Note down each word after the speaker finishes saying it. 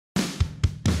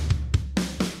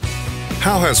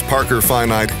How has Parker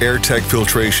Finite Airtek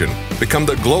Filtration become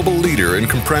the global leader in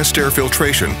compressed air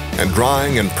filtration and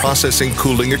drying and processing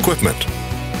cooling equipment?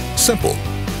 Simple.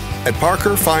 At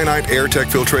Parker Finite Airtek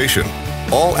Filtration,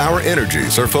 all our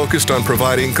energies are focused on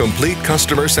providing complete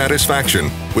customer satisfaction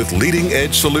with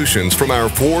leading-edge solutions from our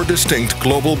 4 distinct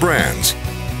global brands: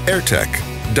 Airtek,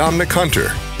 Dominic Hunter,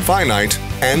 Finite,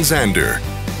 and Xander.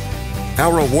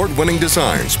 Our award-winning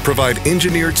designs provide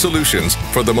engineered solutions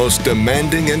for the most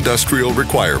demanding industrial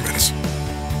requirements.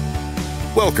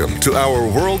 Welcome to our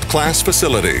world-class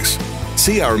facilities.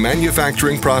 See our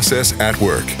manufacturing process at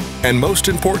work, and most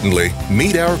importantly,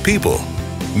 meet our people.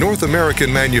 North American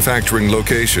manufacturing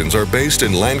locations are based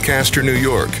in Lancaster, New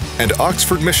York, and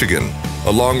Oxford, Michigan,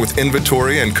 along with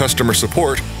inventory and customer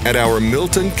support at our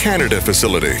Milton, Canada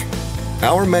facility.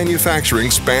 Our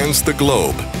manufacturing spans the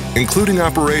globe, including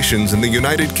operations in the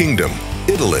United Kingdom,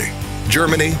 Italy,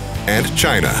 Germany, and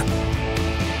China.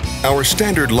 Our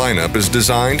standard lineup is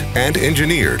designed and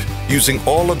engineered using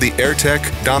all of the Airtek,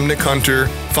 Dominic Hunter,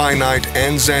 Finite,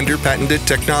 and Xander patented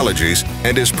technologies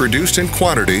and is produced in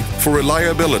quantity for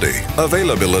reliability,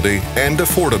 availability, and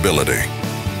affordability.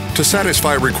 To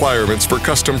satisfy requirements for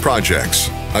custom projects,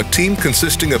 a team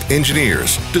consisting of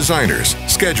engineers, designers,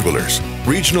 schedulers,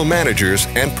 regional managers,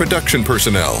 and production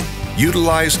personnel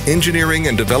utilize engineering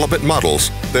and development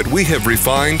models that we have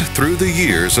refined through the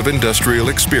years of industrial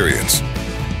experience.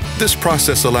 This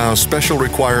process allows special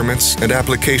requirements and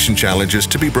application challenges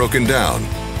to be broken down,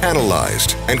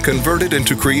 analyzed, and converted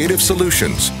into creative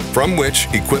solutions from which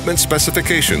equipment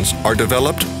specifications are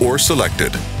developed or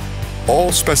selected.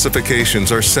 All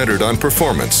specifications are centered on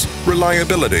performance,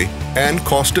 reliability, and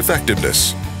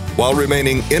cost-effectiveness, while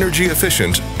remaining energy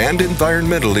efficient and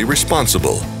environmentally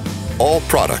responsible. All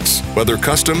products, whether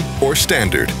custom or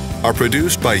standard, are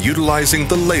produced by utilizing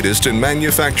the latest in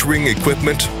manufacturing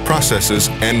equipment, processes,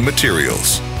 and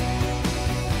materials.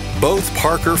 Both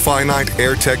Parker Finite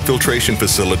Airtek filtration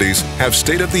facilities have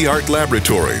state-of-the-art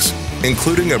laboratories,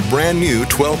 including a brand new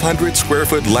 1,200 square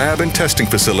foot lab and testing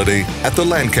facility at the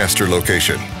Lancaster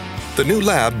location. The new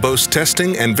lab boasts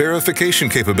testing and verification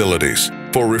capabilities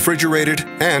for refrigerated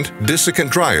and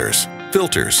desiccant dryers,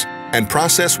 filters, and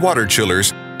process water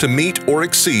chillers to meet or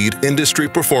exceed industry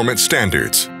performance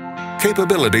standards.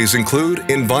 Capabilities include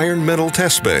environmental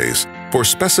test bays for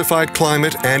specified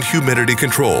climate and humidity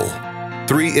control,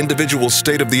 3 individual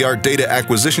state-of-the-art data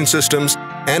acquisition systems,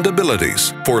 and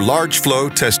abilities for large flow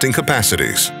testing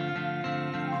capacities.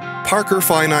 Parker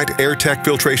Finite Airtek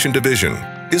Filtration Division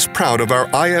is proud of our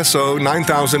ISO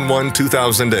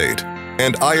 9001-2008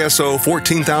 and ISO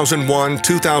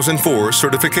 14001-2004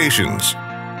 certifications.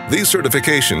 These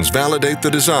certifications validate the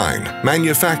design,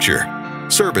 manufacture,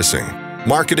 servicing,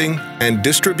 marketing, and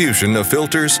distribution of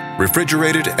filters,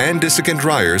 refrigerated and desiccant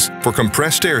dryers for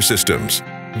compressed air systems,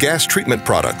 gas treatment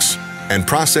products, and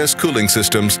process cooling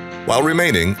systems while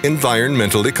remaining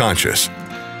environmentally conscious.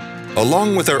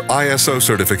 Along with our ISO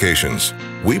certifications,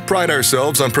 we pride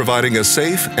ourselves on providing a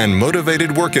safe and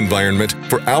motivated work environment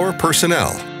for our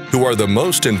personnel, who are the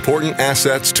most important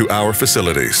assets to our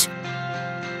facilities.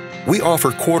 We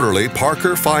offer quarterly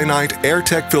Parker Finite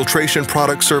Airtek Filtration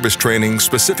product service training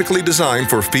specifically designed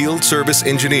for field service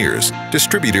engineers,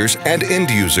 distributors, and end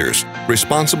users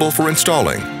responsible for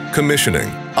installing,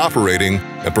 commissioning, operating,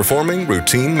 and performing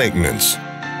routine maintenance.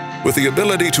 With the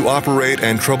ability to operate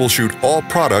and troubleshoot all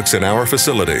products in our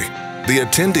facility, the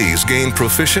attendees gain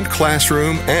proficient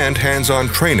classroom and hands-on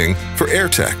training for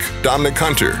Airtek, Dominic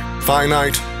Hunter,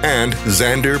 Finite, and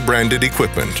Xander branded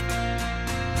equipment.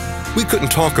 We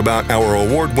couldn't talk about our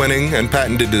award-winning and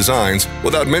patented designs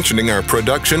without mentioning our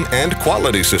production and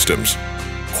quality systems.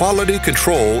 Quality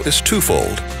control is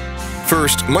twofold.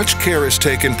 First, much care is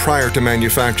taken prior to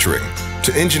manufacturing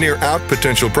to engineer out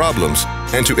potential problems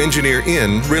and to engineer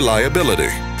in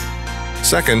reliability.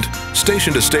 Second,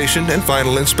 station-to-station and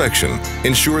final inspection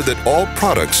ensure that all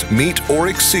products meet or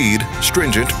exceed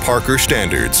stringent Parker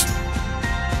standards.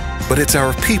 But it's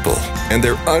our people and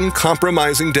their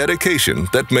uncompromising dedication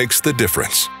that makes the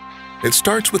difference. It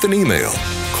starts with an email,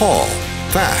 call,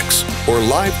 fax, or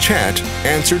live chat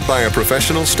answered by a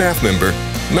professional staff member,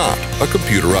 not a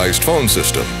computerized phone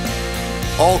system.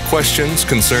 All questions,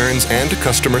 concerns, and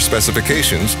customer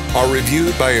specifications are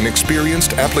reviewed by an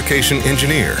experienced application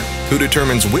engineer who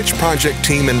determines which project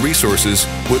team and resources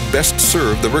would best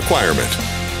serve the requirement.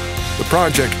 The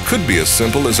project could be as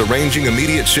simple as arranging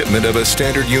immediate shipment of a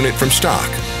standard unit from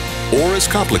stock, or as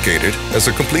complicated as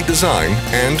a complete design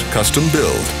and custom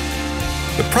build.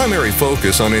 The primary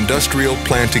focus on industrial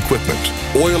plant equipment,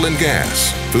 oil and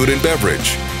gas, food and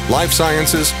beverage, life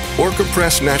sciences, or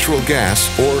compressed natural gas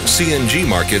or CNG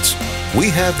markets, we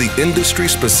have the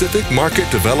industry-specific market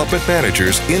development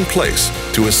managers in place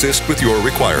to assist with your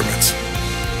requirements.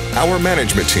 Our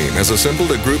management team has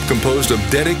assembled a group composed of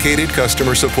dedicated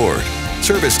customer support,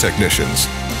 service technicians,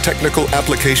 technical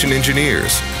application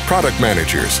engineers, product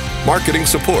managers, marketing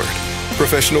support,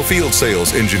 professional field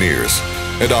sales engineers,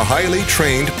 and a highly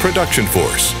trained production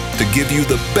force to give you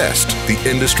the best the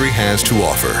industry has to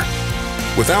offer.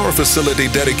 With our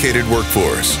facility-dedicated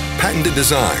workforce, patented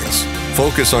designs,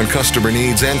 focus on customer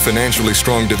needs, and financially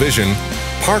strong division,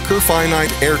 Parker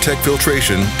Finite Airtek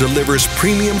Filtration delivers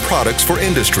premium products for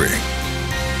industry.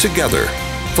 Together,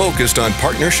 focused on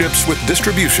partnerships with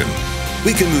distribution,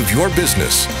 we can move your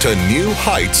business to new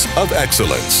heights of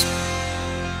excellence.